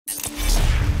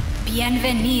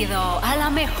Bienvenido a la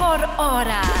mejor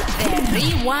hora de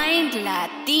Rewind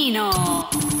Latino.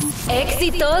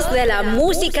 Éxitos de la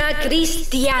música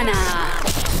cristiana.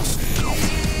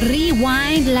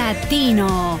 Rewind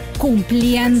Latino,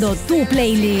 cumpliendo tu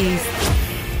playlist.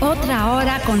 Otra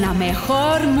hora con la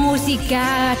mejor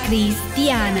música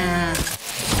cristiana.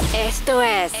 Esto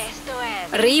es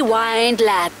Rewind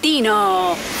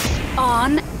Latino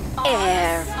On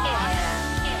Air.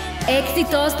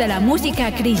 Éxitos de la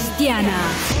música cristiana.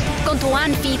 Con tu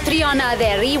anfitriona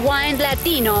de Rewind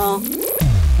Latino,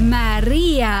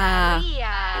 María.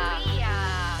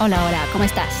 Hola, hola, ¿cómo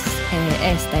estás?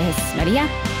 Esta es María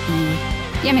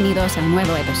y bienvenidos a un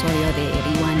nuevo episodio de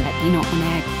Rewind Latino On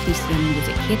Air Christian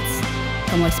Music Hits.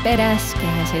 Como esperas que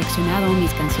hayas seleccionado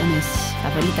mis canciones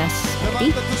favoritas para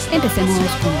ti, empecemos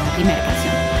con la primera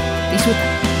canción. Disfruta.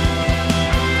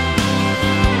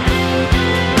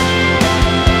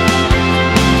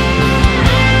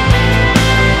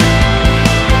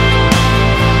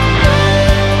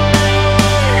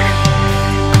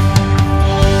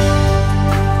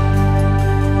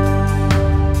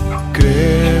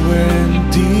 Creo en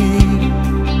ti,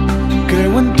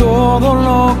 creo en todo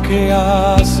lo que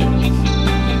haces,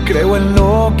 creo en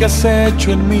lo que has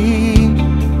hecho en mí.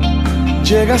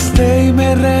 Llegaste y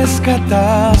me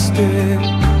rescataste.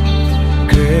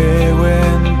 Creo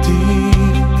en ti,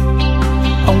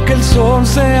 aunque el sol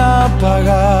se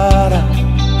apagara,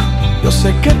 yo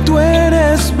sé que tú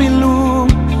eres mi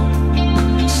luz.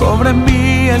 Sobre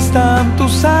mí están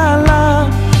tus alas.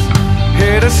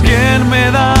 Eres quien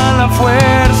me da la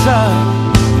fuerza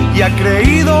y ha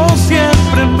creído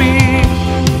siempre en mí.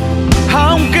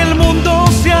 Aunque el mundo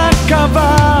se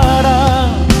acabara,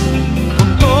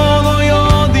 con todo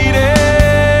yo diré: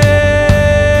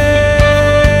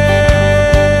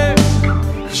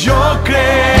 yo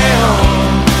creo,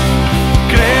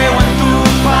 creo en tu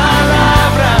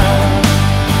palabra.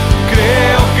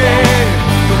 Creo que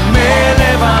tú me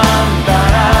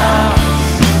levantarás,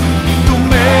 tú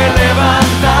me levantarás.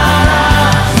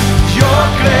 Yo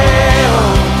creo,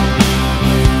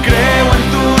 creo en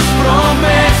tu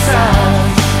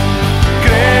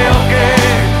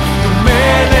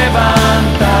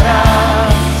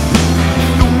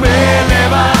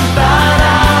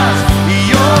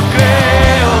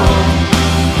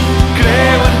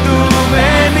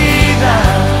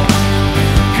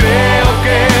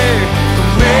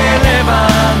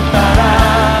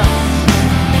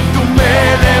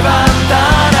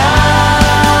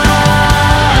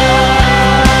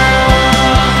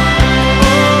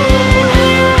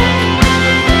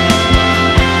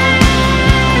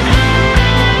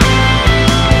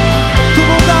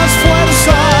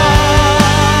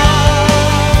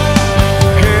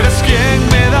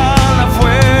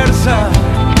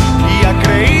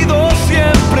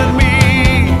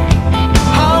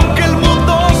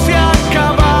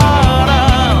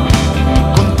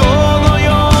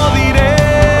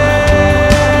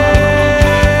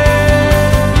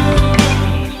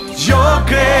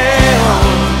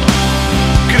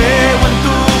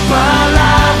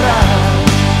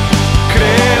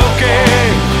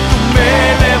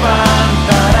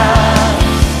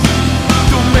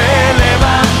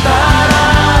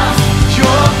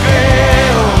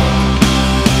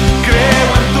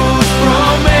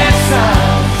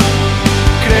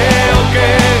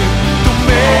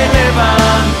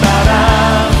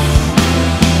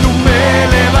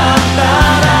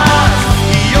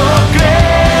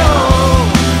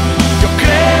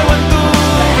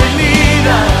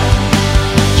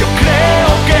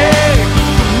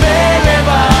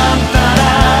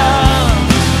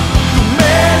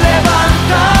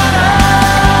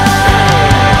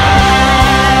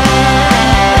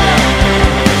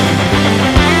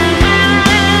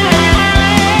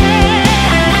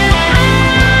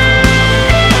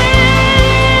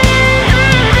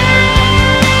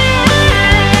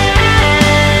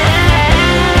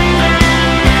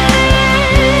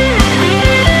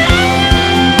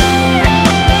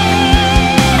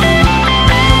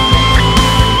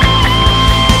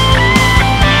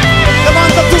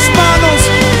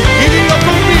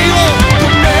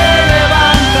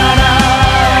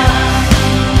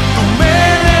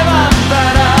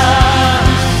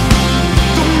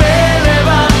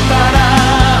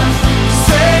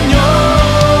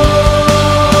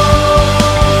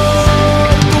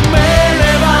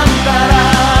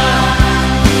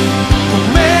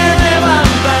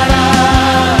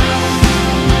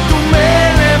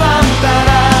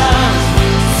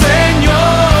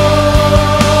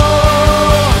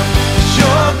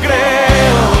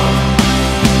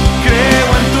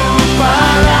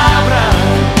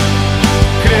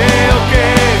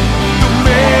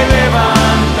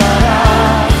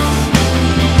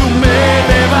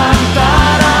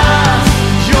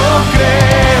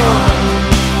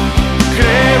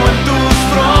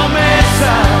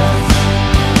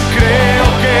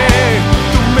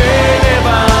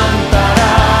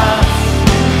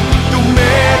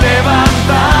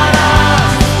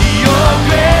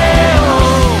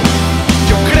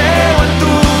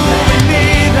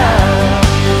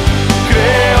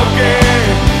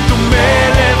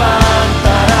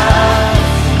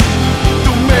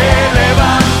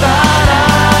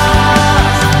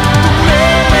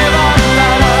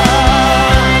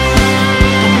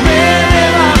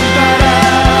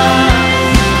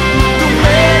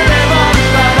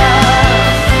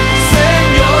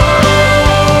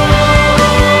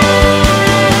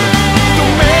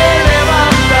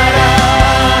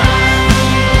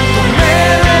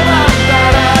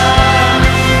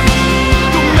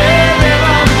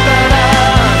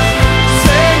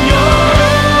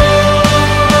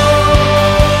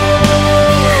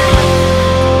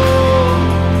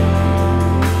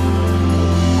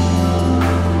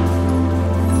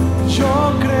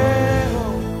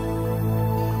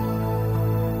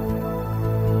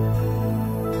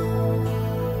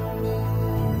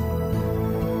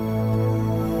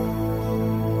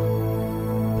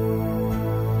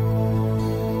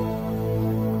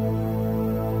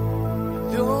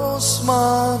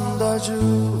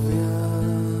lluvia,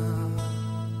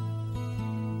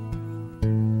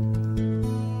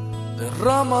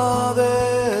 derrama de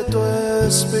tu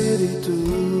espíritu,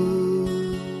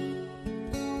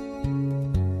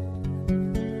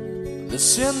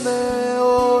 desciende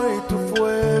hoy tu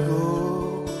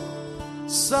fuego,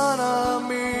 sana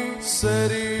mis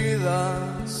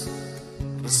heridas,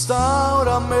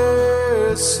 restáurame,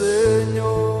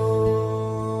 Señor.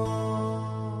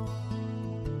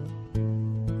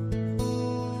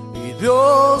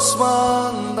 Dios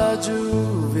manda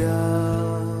lluvia,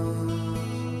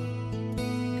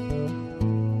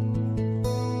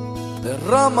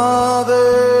 derrama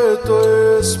de tu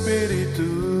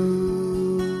espíritu,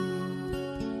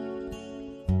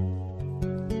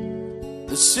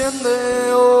 desciende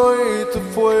hoy tu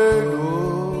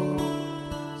fuego,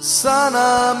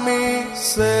 sana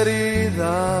mis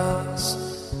heridas,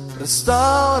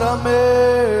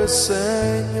 restáurame,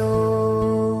 Señor.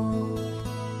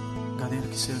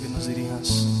 Quisiera que nos dirijas.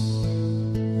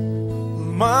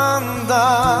 Manda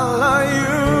la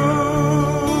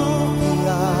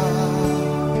lluvia,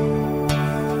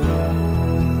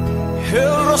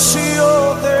 el rocío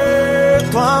de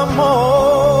tu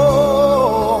amor,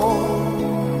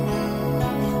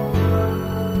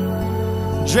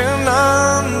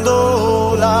 llenando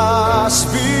las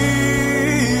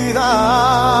vidas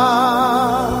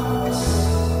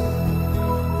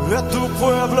de tu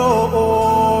pueblo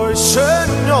hoy,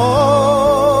 Señor.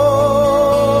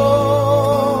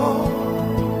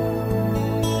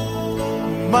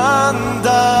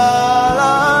 Manda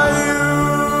la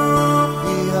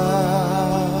lluvia,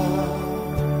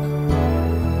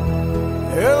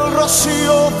 el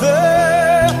rocío de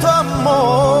tu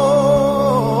amor,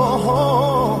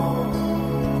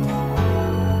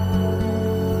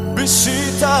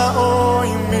 visita hoy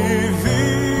mi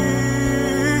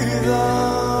vida,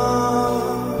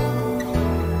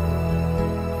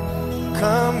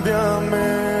 cámbiame,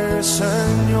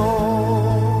 Señor.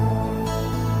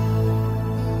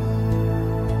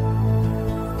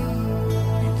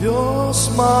 Dios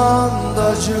manda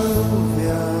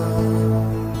lluvia,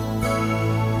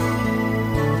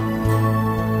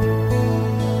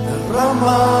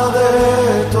 derrama de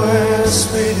tu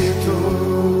espíritu,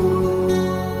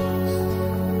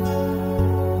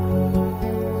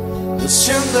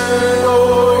 desciende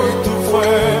hoy tu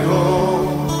fuego,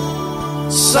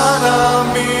 sana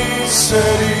mis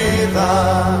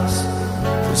heridas,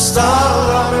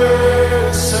 restáurame,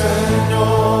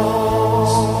 Señor.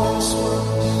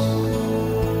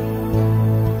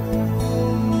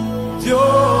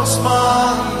 Dios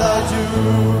manda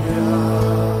lluvia,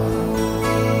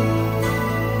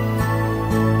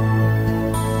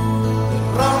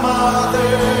 derrama de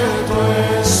tu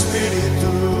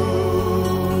espíritu,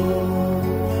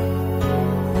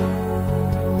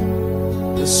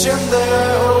 desciende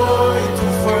hoy tu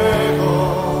fuego,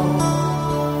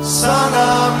 sana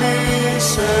mis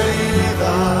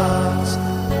heridas,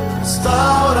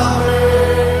 restáurame,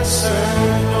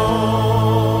 Señor.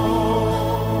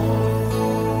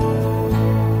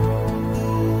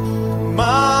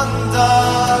 Manda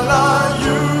la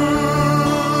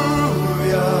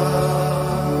lluvia,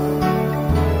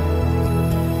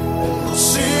 el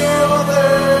rocío de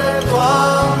tu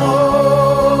amor,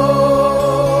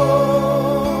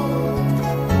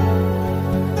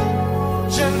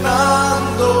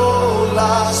 llenando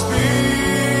las vidas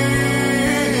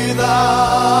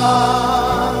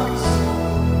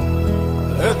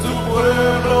de tu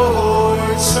pueblo hoy,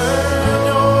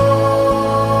 Señor.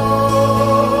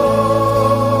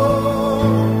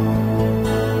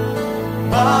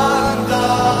 Manda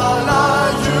la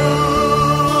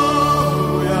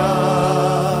lluvia,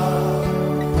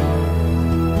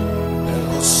 el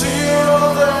rocío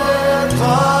de tu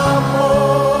amor,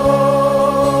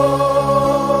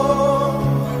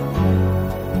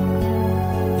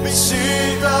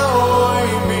 visita hoy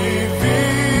mi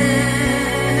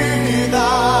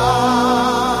vida,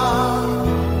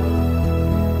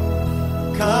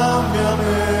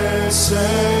 cámbiame,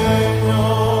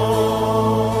 Señor.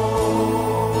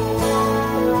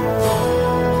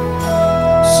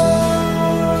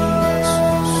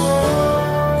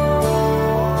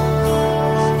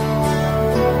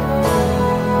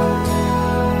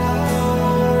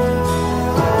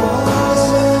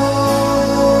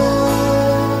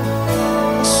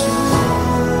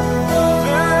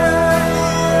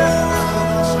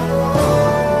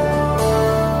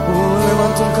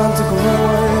 Levanto un cántico nuevo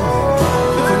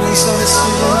y comienzo a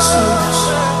decir: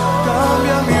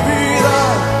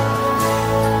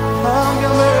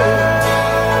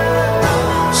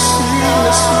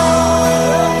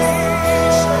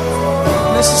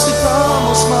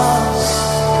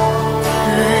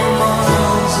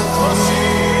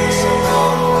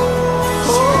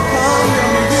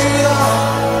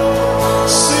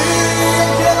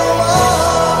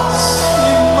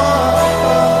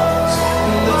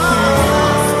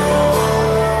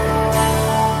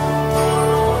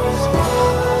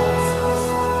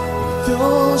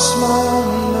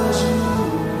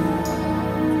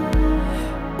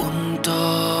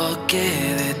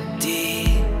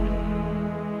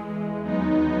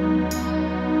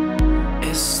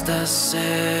 estás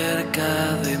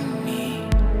cerca de mí,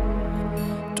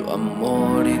 tu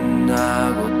amor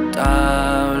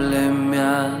inagotable me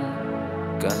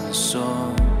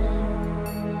alcanzó.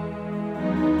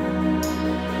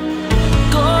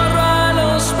 Corro a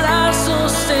los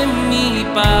brazos de mi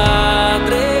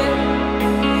Padre,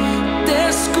 te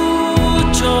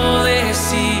escucho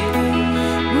decir,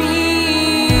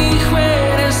 mi hijo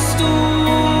eres tú.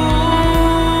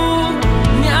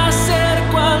 Me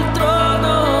acerco al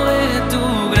trono de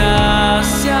tu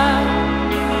gracia,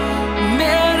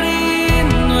 me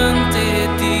rindo ante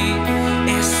ti,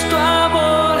 es tu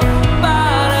amor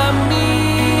para mí.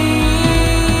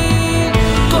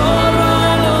 Corro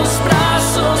a los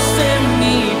brazos de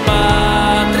mi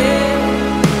Padre,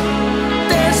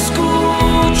 te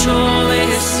escucho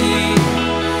decir,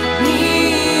 mi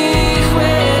hijo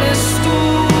eres tú.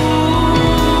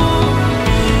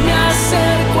 Me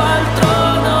acerco al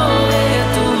trono de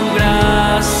tu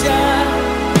gracia,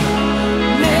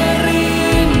 me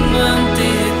rindo ante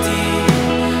ti,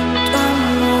 tu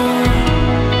amor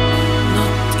no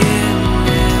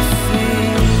tiene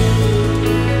fin.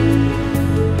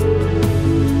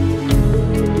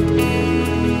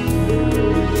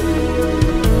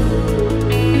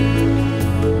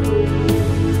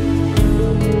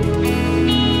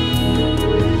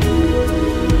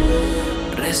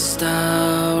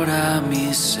 Restaura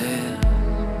mi ser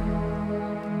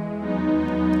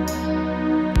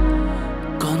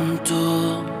con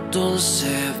tu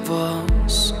dulce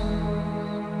voz.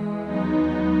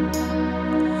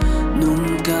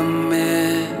 Nunca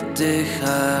me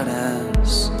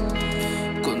dejarás,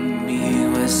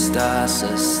 conmigo estás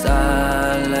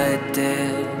hasta la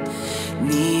eternidad.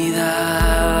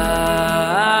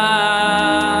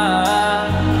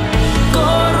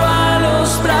 Corro a los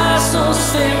brazos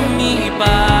de mi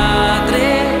Padre,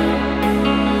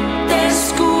 te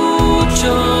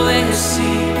escucho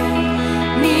decir,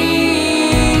 mi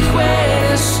hijo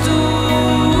eres tú.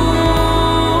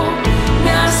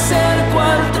 Me acerco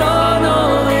al trono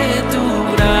de tu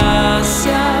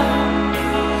gracia,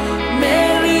 me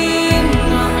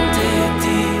rindo ante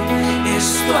ti, es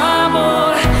tu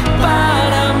amor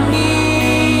para mí.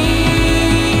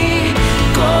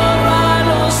 Corro a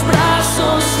los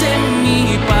brazos de mi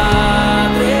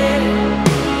Padre,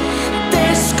 te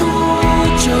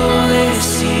escucho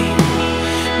decir,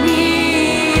 mi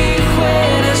hijo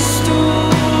eres tú.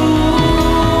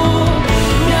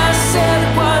 Me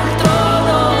acerco al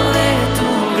trono de tu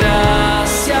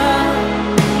gracia,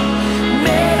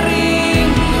 me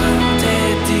rindo ante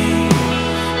ti,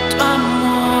 tu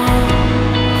amor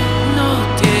no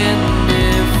tiene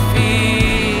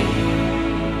fin.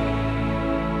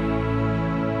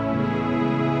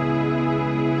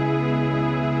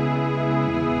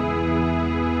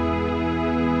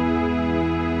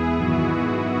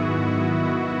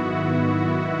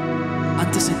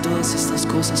 Antes de todas estas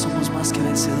cosas somos más que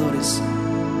vencedores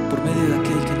por medio de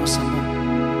aquel que nos amó.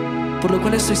 Por lo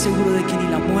cual estoy seguro de que ni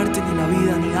la muerte, ni la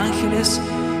vida, ni ángeles,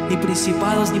 ni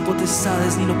principados, ni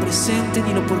potestades, ni lo presente,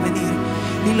 ni lo porvenir,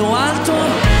 ni lo alto,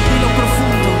 ni lo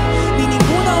profundo, ni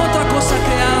ninguna otra cosa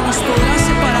creada nos podrá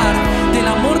separar del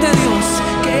amor de Dios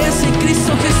que es en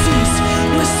Cristo Jesús,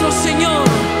 nuestro Señor.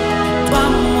 Tu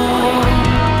amor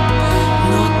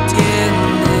no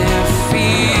tiene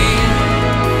fin.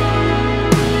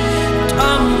 Tu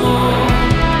amor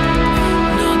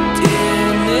no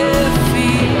tiene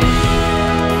fin.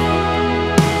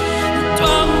 Tu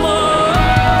amor.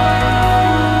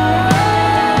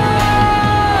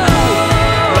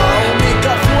 La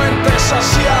única fuente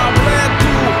saciable,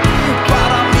 tú,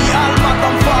 para mi alma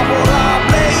tan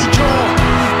favorable. Y yo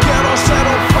quiero ser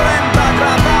ofrenda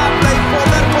agradable y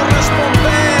poder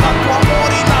corresponder a tu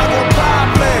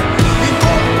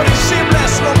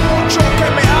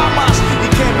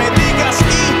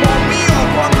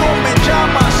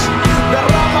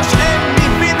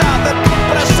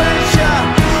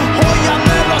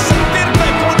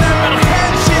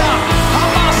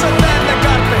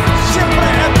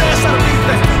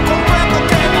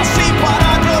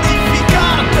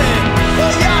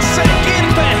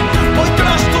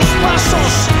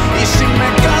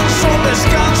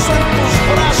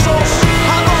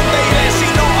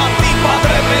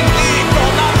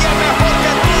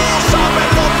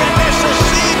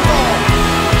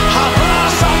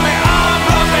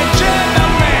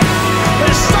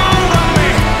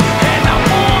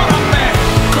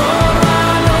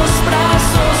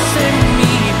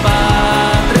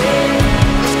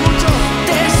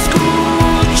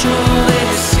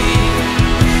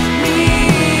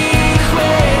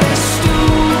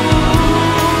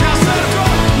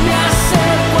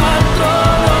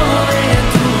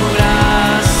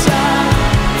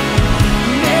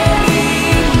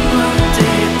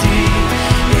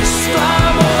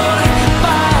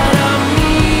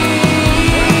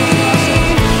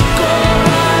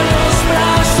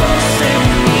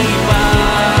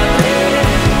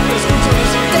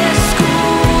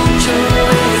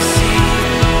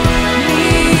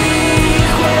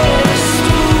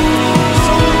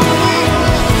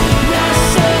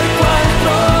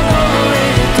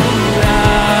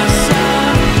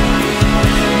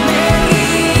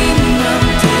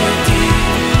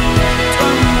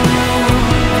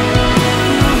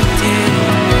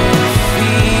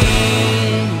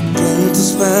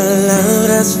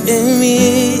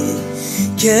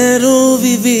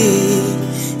vivir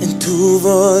en tu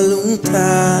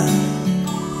voluntad.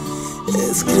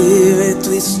 Escribe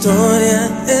tu historia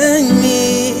en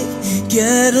mí.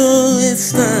 Quiero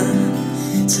estar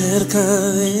cerca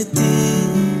de ti.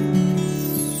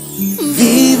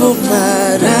 Vivo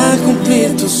para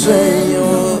cumplir tus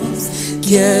sueños.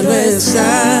 Quiero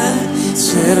estar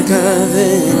cerca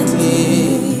de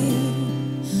ti.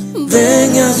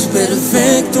 Vengas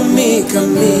perfecto mi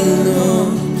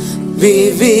camino.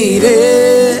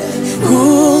 Viviré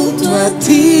junto a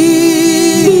ti.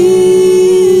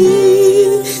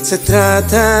 Se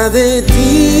trata de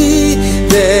ti,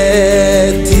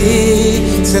 de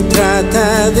ti. Se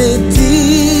trata de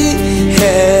ti,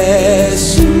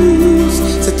 Jesús.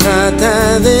 Se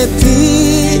trata de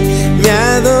ti, mi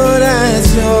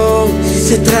adoración.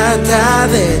 Se trata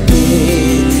de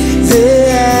ti,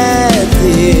 de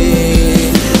ti.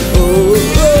 Oh,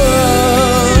 oh,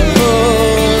 oh,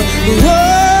 oh, oh,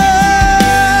 oh.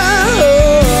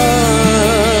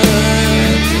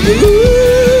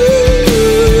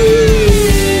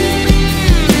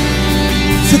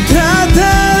 Se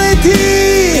trata de ti.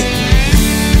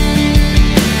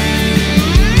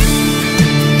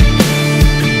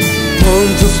 Pon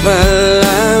tus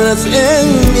palabras en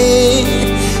mí.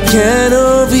 Quiero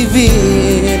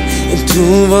vivir en tu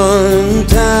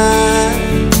voluntad.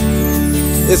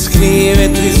 Escribe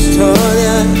tu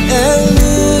historia en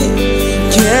mí.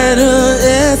 Quiero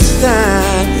estar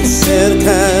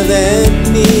cerca de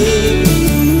ti.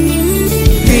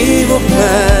 Vivo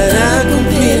para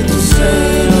cumplir tus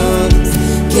sueños.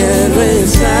 Quiero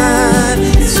estar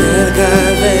cerca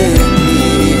de ti.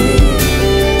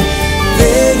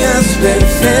 Vengas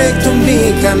perfecto mi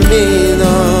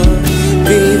camino.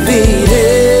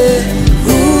 Viviré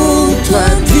junto a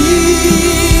ti.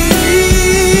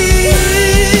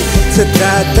 Se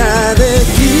trata de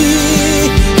ti,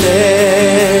 de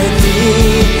ti.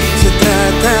 Se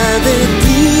trata de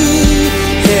ti,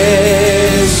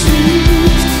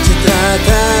 Jesús. Se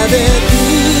trata de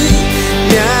ti,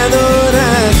 mi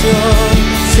adoración.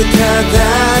 Se trata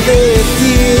de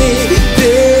ti,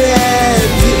 de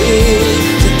ti.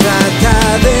 Se trata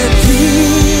de ti,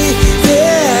 de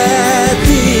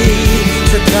ti.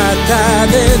 Se trata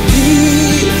de ti,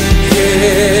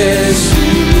 Jesús.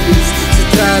 Se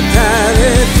trata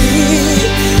de ti,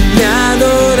 mi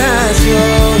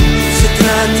adoración. Se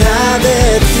trata de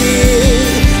ti,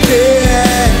 de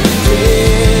ti.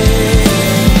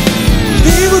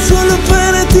 Vivo solo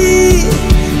para ti,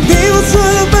 vivo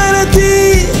solo para ti,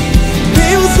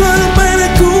 vivo solo para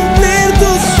cumplir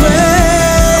tus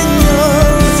sueños.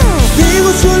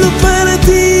 Vivo solo para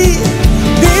ti,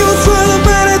 vivo solo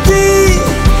para ti,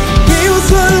 vivo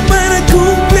solo para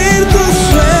cumplir tus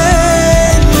sueños.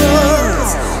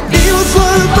 Vivo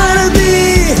solo para ti,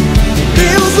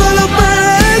 vivo solo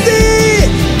para ti,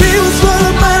 vivo solo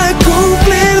para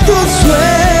cumplir tus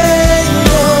sueños.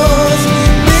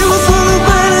 Vivo solo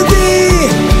para ti,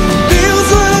 vivo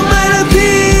solo para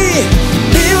ti,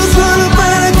 vivo solo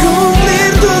para cumplir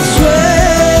tus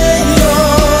sueños.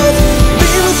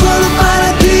 Vivo solo para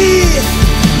ti,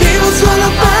 vivo solo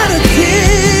para ti,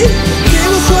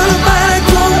 vivo solo para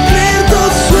cumplir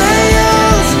tus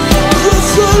sueños. Yo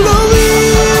solo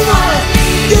vivo,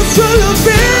 yo solo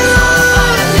vivo,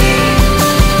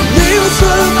 vivo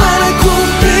solo para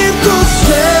cumplir tus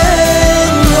sueños.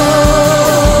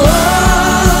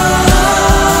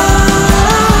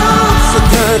 Se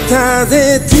trata de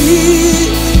ti,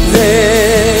 de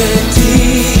ti.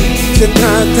 Se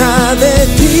trata de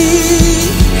ti,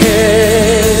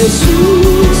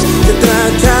 Jesús. Se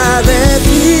trata de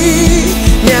ti,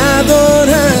 mi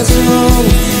adoración.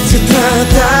 Se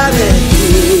trata de ti,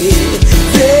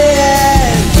 de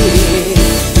ti.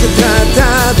 Se trata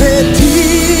de ti,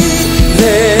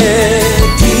 de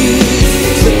ti.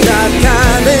 Se trata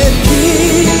de ti,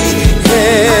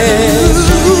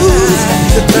 Jesús.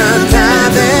 Se trata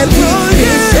de ti,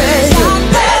 mi Señor.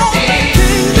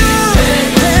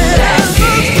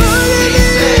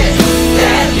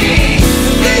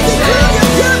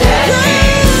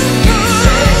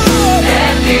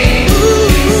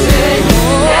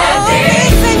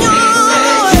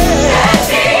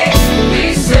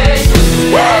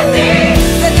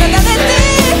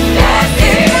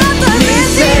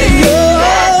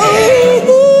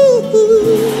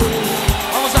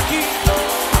 Vamos aquí.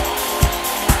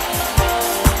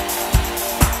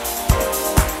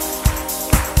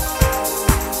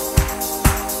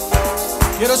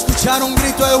 Quiero escuchar un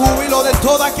grito de júbilo de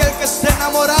todo aquel que esté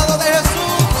enamorado de Jesús.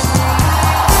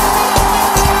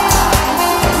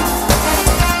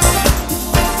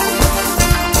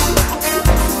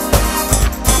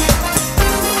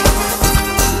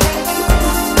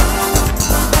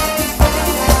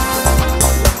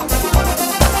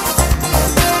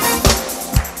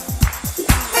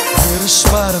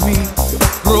 Eres para mí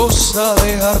rosa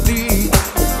de jardín.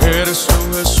 Eres tú,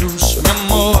 Jesús, mi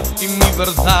amor y mi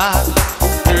verdad.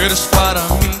 Eres para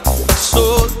mí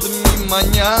sol de mi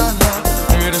mañana.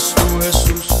 Eres tú,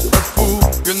 Jesús,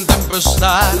 refugio en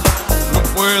tempestad. No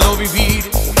puedo vivir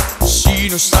si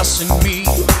no estás en mí.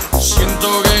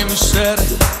 Siento que mi ser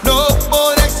no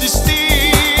puede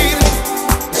existir.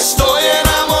 Estoy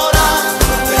enamorado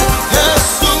de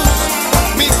Jesús.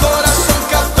 Mi corazón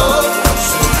captó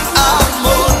su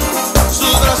amor.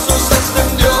 Sus brazos se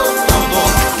extendió. Todo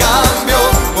cambió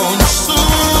con su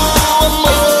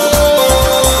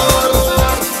amor.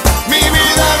 Mi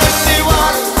vida no es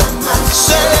igual.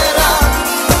 Será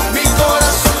mi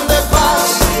corazón de paz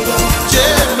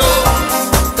lleno.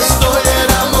 Estoy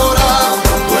enamorado.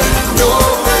 Dueño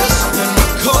es de mi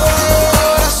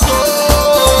corazón.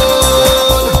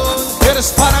 Eres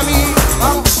para mí,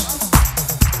 vamos.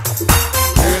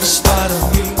 Eres para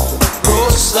mí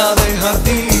rosa de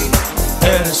jardín.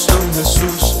 Eres tú,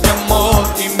 Jesús, mi amor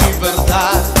y mi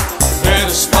verdad.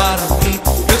 Eres para mí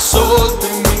el sol de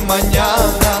mi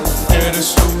mañana.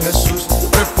 Eres tú, Jesús,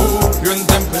 refugio en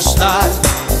tempestad.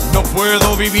 No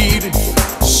puedo vivir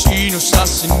si no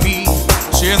estás en mí.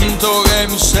 Siento que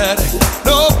mi ser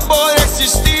no puede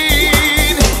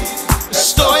existir.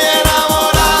 Estoy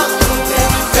enamorado de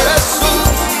Jesús.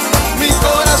 Mi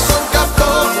corazón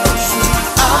captó su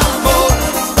amor.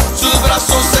 Sus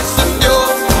brazos se extendió.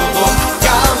 Todo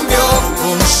cambió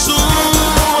con su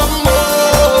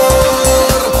amor.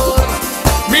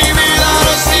 Mi vida no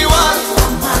es igual.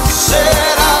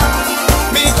 Será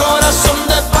mi corazón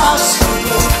de paz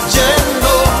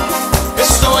lleno.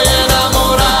 Estoy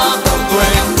enamorado.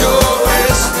 Dueño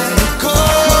es de mi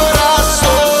corazón.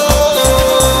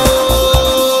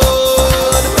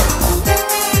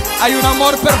 Hay un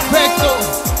amor perfecto,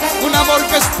 un amor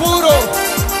que es puro,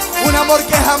 un amor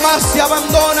que jamás se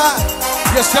abandona.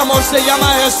 Y ese amor se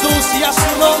llama Jesús y a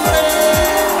su nombre.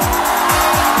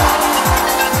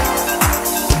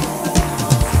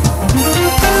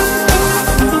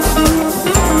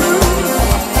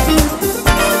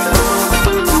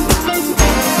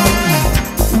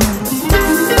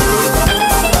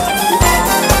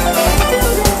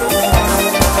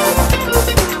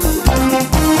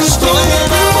 Estoy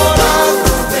enamorado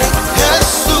de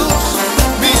Jesús.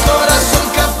 Mi corazón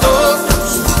captó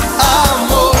su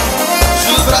amor.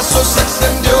 Sus brazos se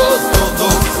extendió. Todo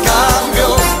cambió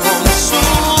con su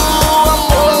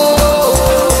amor.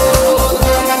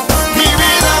 Mi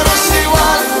vida no es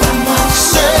igual.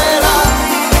 Será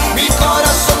mi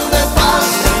corazón de paz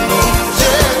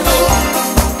lleno.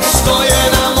 Estoy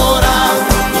enamorado.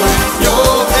 Dueño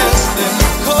es de mi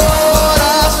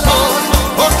corazón.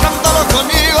 Oh, cántalo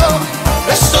conmigo.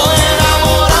 Estoy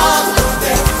enamorado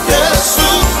de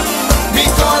Jesús. Mi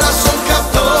corazón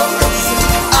captó su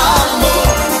amor.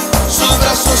 Sus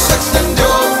brazos se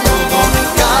extendió. Todo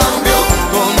cambió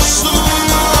con su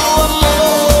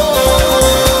amor.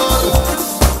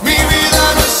 Mi vida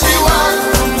no es igual.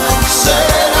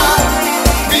 Será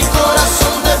mi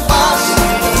corazón de paz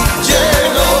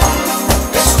lleno.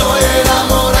 Estoy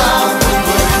enamorado.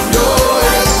 Dueño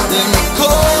es de mi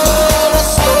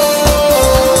corazón.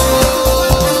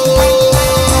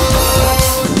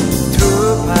 Tu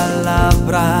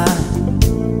palabra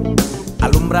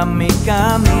alumbra mi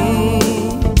camino.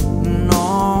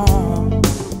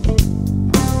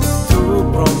 Tu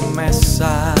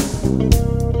promesa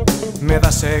me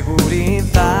da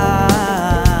seguridad.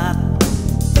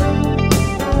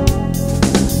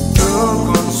 Tu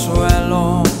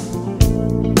consuelo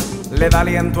le da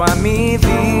aliento a mi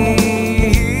vida.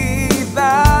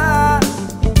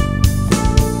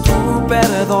 Tu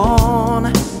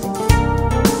perdón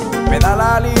me da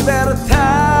la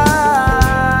libertad.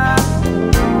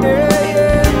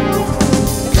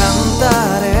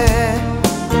 Cantaré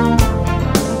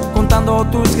contando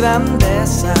tus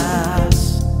grandezas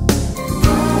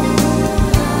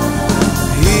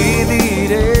y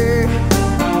diré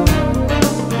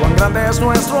cuán grande es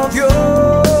nuestro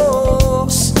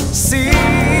Dios. Sí,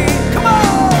 come on.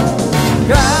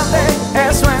 Grande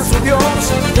es nuestro Dios,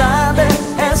 grande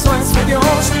es nuestro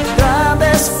Dios,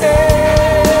 grande es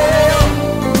Él.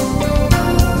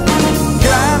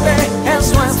 Grande es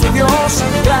nuestro Dios,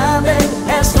 grande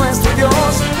es nuestro Dios,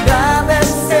 grande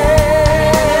es Él.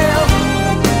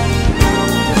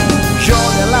 Yo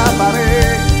le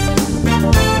alabaré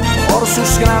por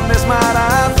sus grandes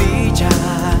maravillas.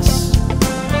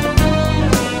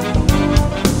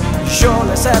 Yo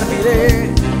le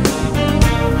serviré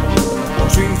por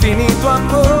su infinito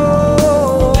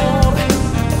amor.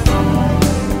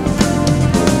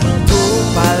 Tu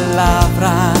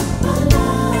palabra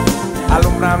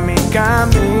alumbra mi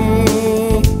camino.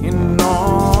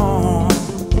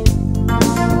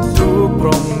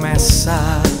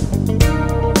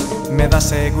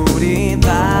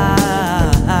 seguridad.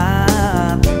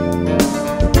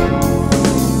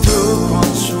 Tu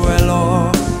consuelo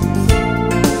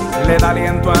le da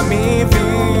aliento a mi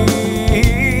vida.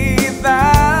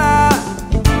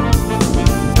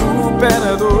 Tu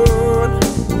perdón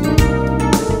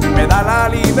me da la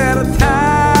libertad.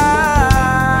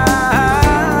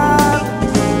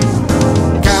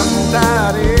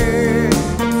 Cantaré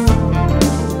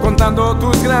contando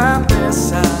tus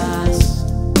grandezas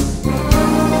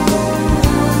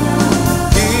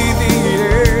y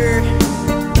diré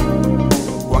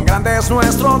cuán grande es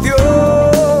nuestro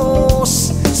Dios.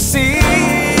 Sí,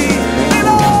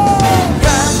 dilo.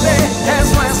 Grande es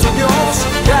nuestro Dios,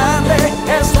 grande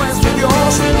es nuestro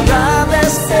Dios, grande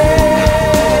es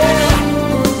Él.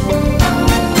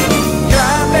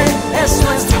 Grande es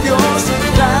nuestro Dios,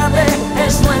 grande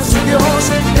es nuestro Dios,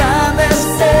 grande es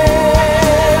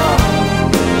Él.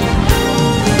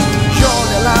 Yo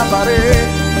le alabaré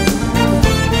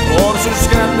por sus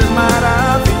grandes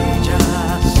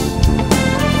maravillas.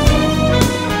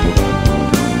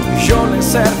 Yo le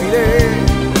serviré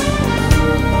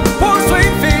por su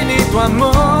infinito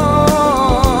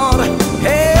amor.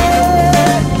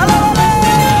 ¡Alábame!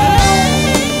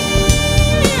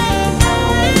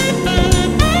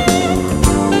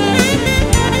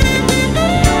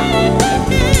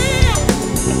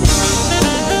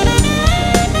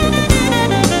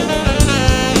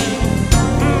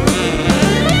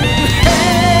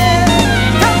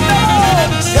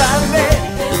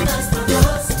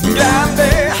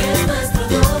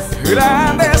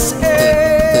 Grande es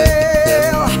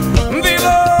Él,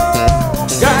 dilo.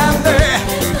 Grande,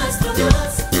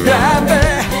 grande,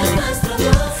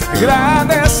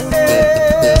 grande es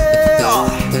Él.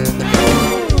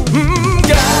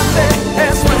 Grande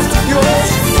es nuestro Dios,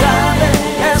 grande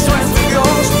es nuestro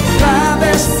Dios, grande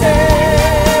es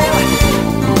Él.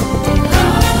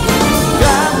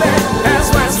 Grande es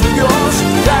nuestro Dios,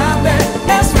 grande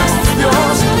es nuestro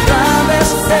Dios, grande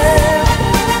es Él.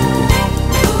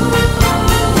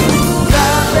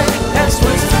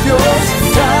 Dios,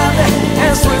 grande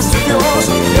es nuestro Dios,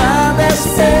 grande es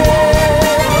Él.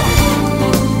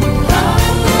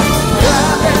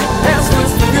 Grande es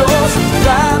nuestro Dios,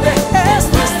 grande es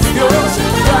nuestro Dios,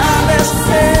 grande es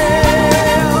Él.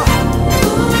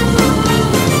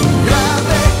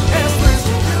 Grande es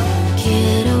nuestro Dios.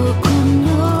 Quiero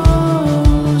conocerte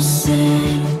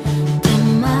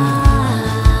más.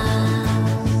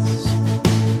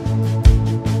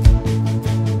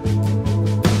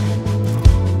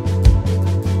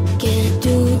 Que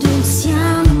tu dulce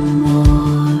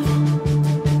amor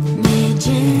me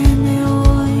llene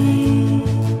hoy.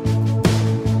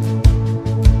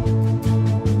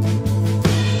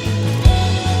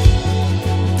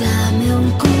 Dame un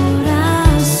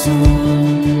corazón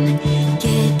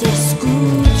que te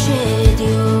escuche,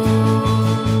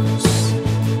 Dios.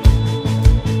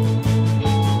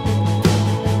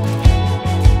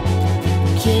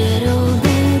 Quiero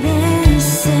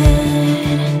obedecer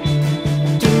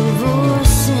tu voz,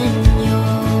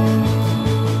 Señor.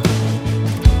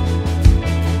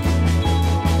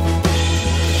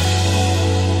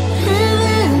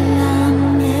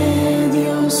 Revelame,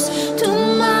 Dios, tu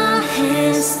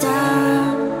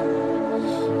majestad.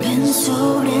 Ven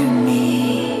sobre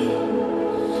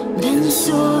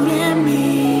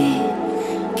mí,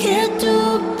 que tu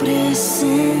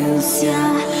presencia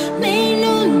me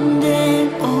inunde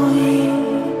hoy.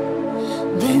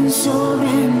 Ven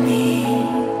sobre mí,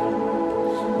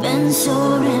 ven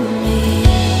sobre mí.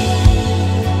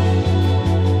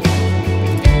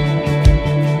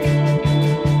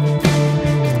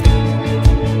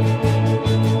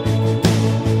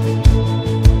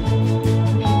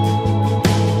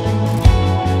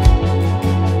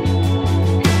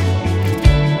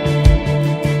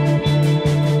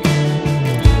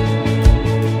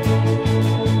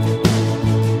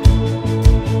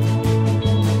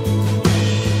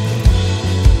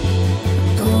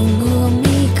 Pongo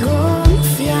mi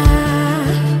confianza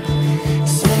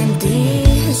en ti,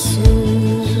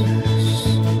 Jesús.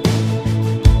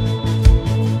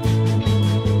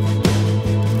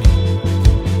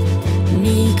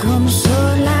 Mi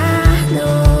consolador,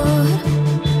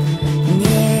 mi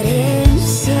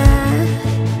herencia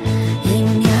y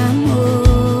mi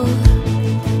amor.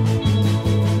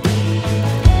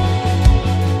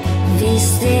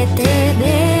 Vístete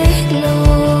de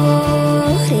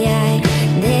gloria y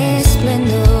de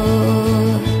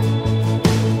esplendor.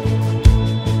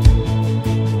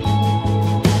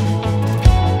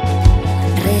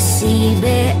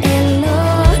 Recibe el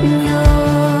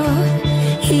honor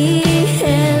y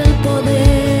el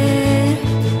poder.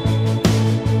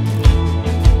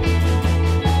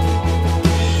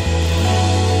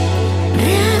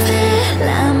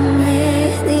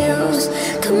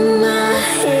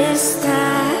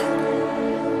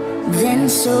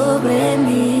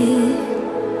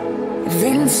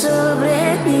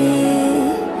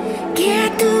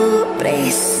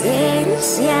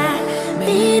 presencia me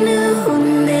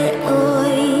inunde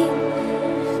hoy.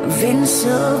 Ven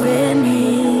sobre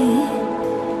mí,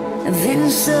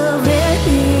 ven sobre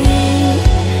mí.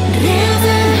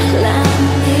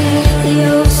 Revelame,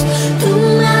 Dios, tu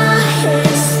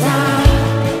majestad.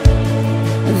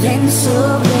 Ven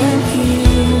sobre mí,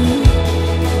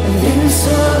 ven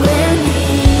sobre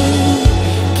mí.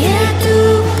 Que tu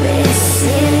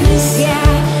presencia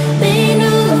me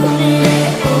inunde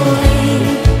hoy.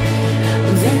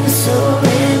 Ven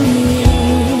sobre mí,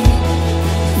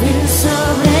 ven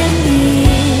sobre mí.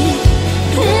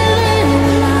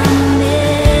 Revelame,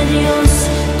 Dios,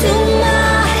 tu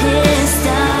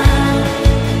majestad.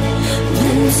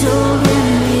 Ven sobre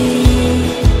mí,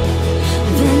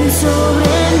 ven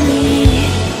sobre mí.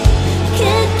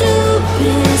 Que tu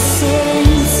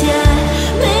presencia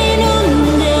me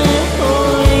inunde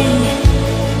hoy.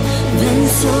 Ven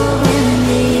sobre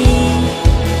mí,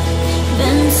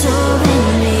 ven sobre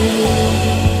mí.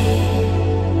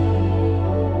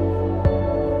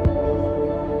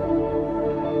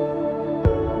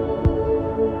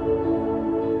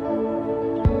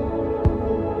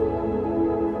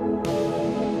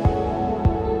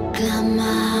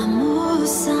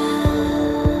 Clamamos al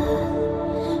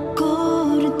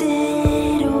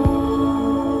Cordero.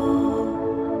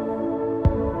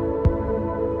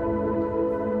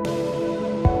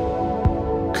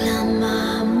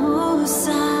 Clamamos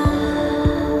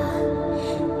al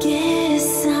que es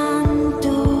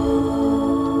Santo.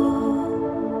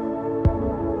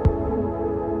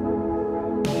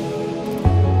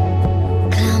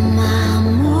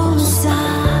 Clamamos a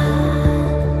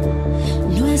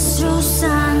nuestro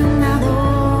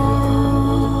sanador.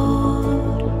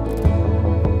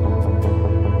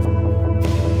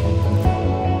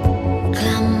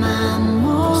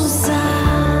 Clamamos a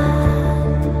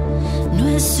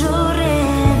nuestro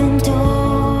redentor.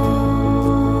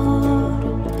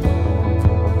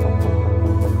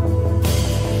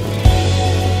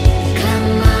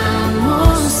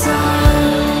 Clamamos al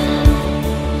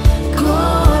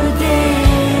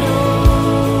Cordero.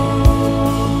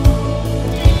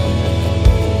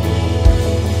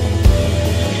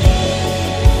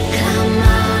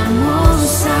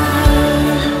 Clamamos al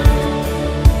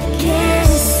que es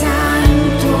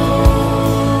Santo.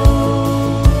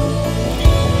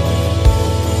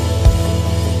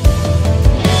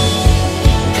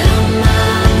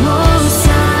 Clamamos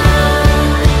a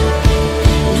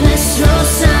nuestro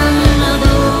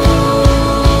sanador.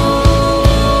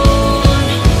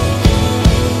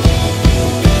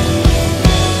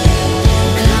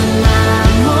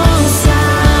 Clamamos a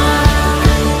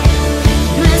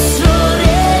nuestro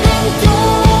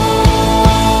redentor.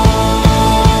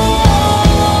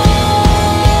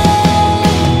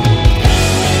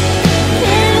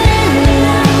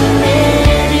 Revelame,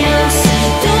 Dios,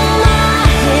 tu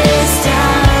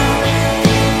majestad.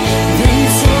 Ven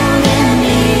sobre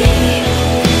mí,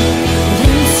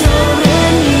 ven sobre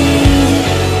mí.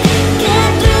 Que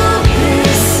tu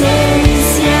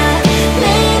presencia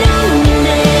me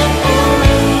inunde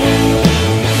hoy.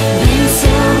 Ven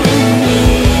sobre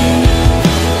mí,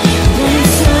 ven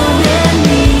sobre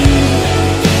mí.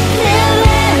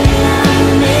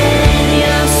 Revelame,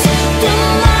 Dios, tu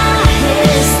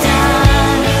majestad.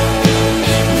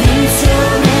 Ven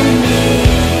sobre mí,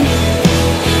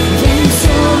 ven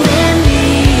sobre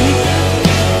mí.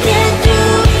 Que tu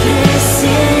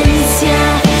presencia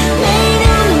me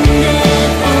inunde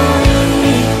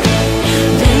hoy.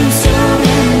 Ven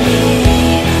sobre mí,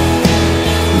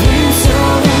 ven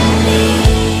sobre mí.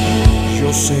 Yo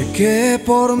sé que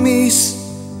por mis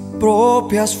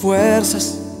propias fuerzas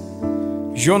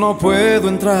yo no puedo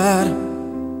entrar.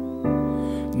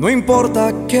 No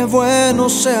importa qué bueno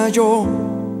sea yo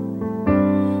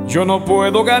no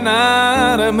puedo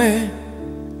ganarme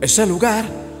ese lugar.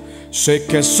 Sé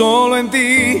que solo en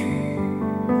ti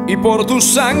y por tu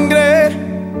sangre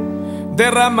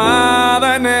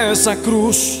derramada en esa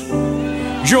cruz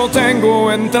yo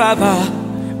tengo entrada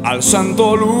al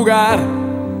santo lugar.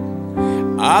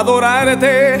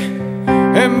 Adorarte,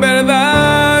 en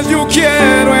verdad yo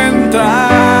quiero entrar.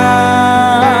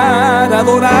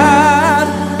 Adorar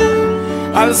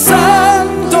al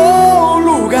santo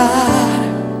lugar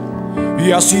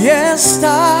y así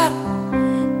estar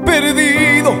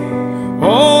perdido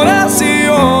horas y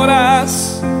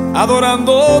horas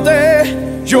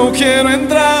adorándote. Yo quiero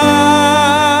entrar,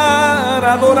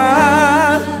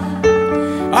 adorar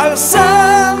al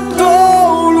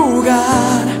santo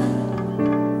lugar.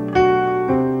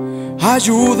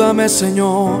 Ayúdame,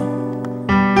 Señor.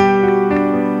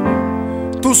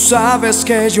 Tú sabes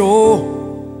que yo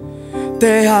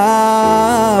te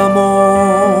amo.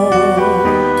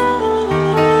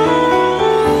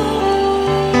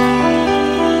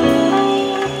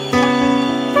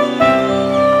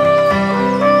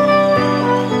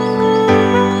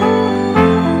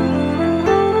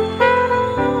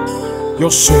 Yo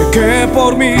sé que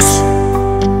por mis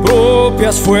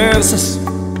propias fuerzas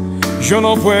yo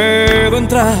no puedo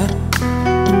entrar.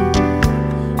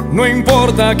 No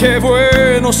importa qué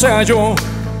bueno sea yo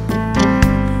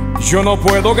no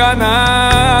puedo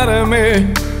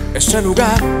ganarme ese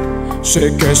lugar.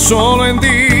 Sé que solo en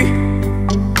ti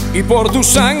y por tu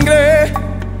sangre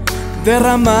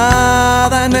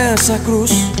derramada en esa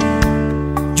cruz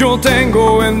yo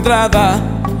tengo entrada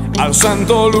al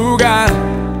santo lugar.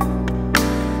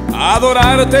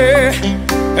 Adorarte,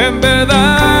 en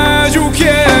verdad yo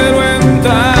quiero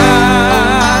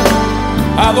entrar.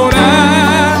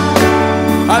 Adorar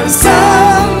al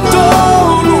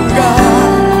santo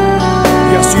lugar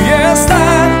y así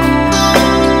estar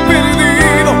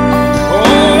perdido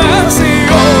horas y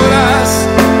horas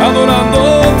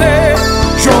adorándote.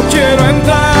 Yo quiero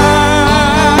entrar,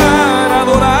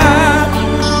 adorar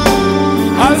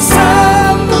al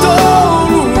santo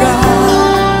lugar.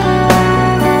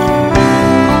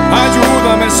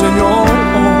 Ayúdame, Señor.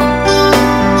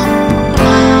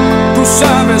 Tú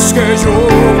sabes que yo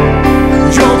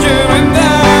quiero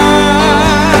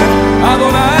entrar,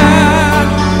 adorar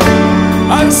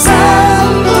al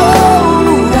santo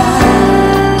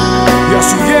lugar y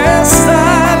así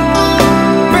estar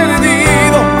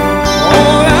perdido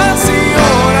horas y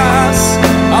horas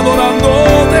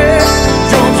adorándote.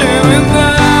 Yo quiero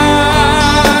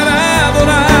entrar,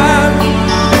 adorar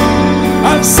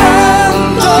al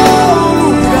santo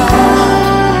lugar.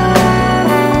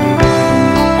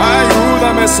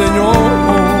 Ayúdame, Señor.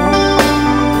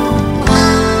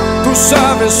 Tú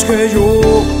sabes que yo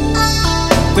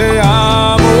te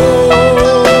amo.